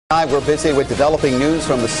We're busy with developing news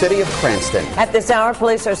from the city of Cranston. At this hour,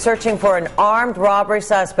 police are searching for an armed robbery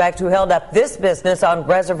suspect who held up this business on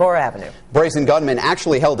Reservoir Avenue. Brazen gunman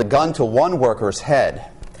actually held a gun to one worker's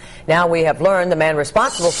head. Now we have learned the man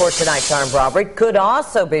responsible for tonight's armed robbery could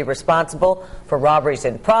also be responsible for robberies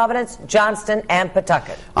in Providence, Johnston, and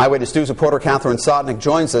Pawtucket. Eyewitness News reporter Catherine Sotnick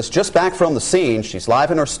joins us just back from the scene. She's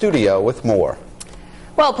live in her studio with more.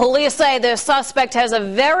 Well, police say the suspect has a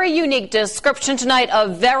very unique description tonight, a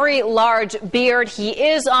very large beard. He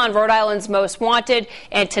is on Rhode Island's Most Wanted,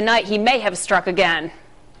 and tonight he may have struck again.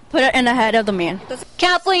 Put it in the head of the man.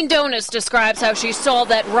 Kathleen Donis describes how she saw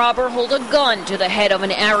that robber hold a gun to the head of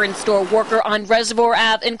an Aaron store worker on Reservoir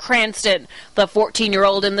Ave in Cranston. The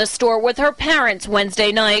 14-year-old in the store with her parents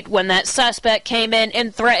Wednesday night when that suspect came in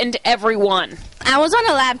and threatened everyone. I was on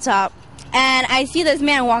a laptop, and I see this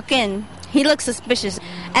man walk in. He looks suspicious,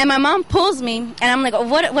 and my mom pulls me, and I'm like,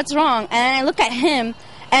 what's wrong? And I look at him,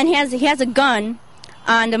 and he has a gun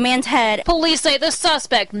on the man's head. Police say the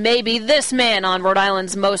suspect may be this man on Rhode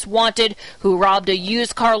Island's Most Wanted who robbed a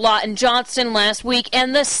used car lot in Johnston last week,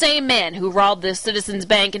 and the same man who robbed the Citizens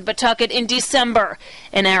Bank in Pawtucket in December.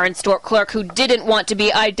 An Aaron store clerk who didn't want to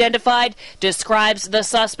be identified describes the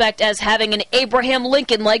suspect as having an Abraham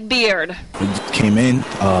Lincoln-like beard. He came in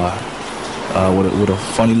with a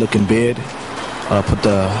funny-looking beard,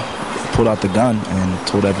 pulled out the gun and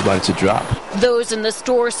told everybody to drop. Those in the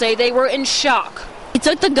store say they were in shock. He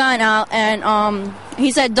took the gun out, and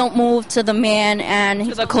he said, "Don't move," to the man, and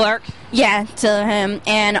To the clerk? Yeah, to him,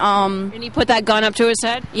 and he put that gun up to his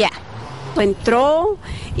head? Yeah. Entró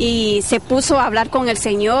y se puso a hablar con el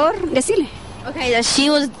señor. Decirle. Okay,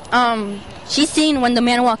 she seen when the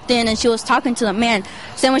man walked in, and she was talking to the man.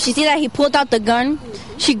 So when she see that he pulled out the gun,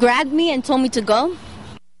 she grabbed me and told me to go.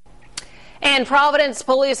 And Providence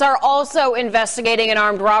police are also investigating an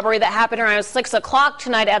armed robbery that happened around 6 o'clock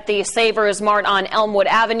tonight at the Savers Mart on Elmwood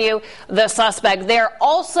Avenue. The suspect there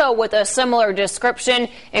also with a similar description,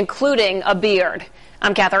 including a beard.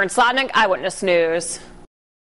 I'm Catherine Sotnick, Eyewitness News.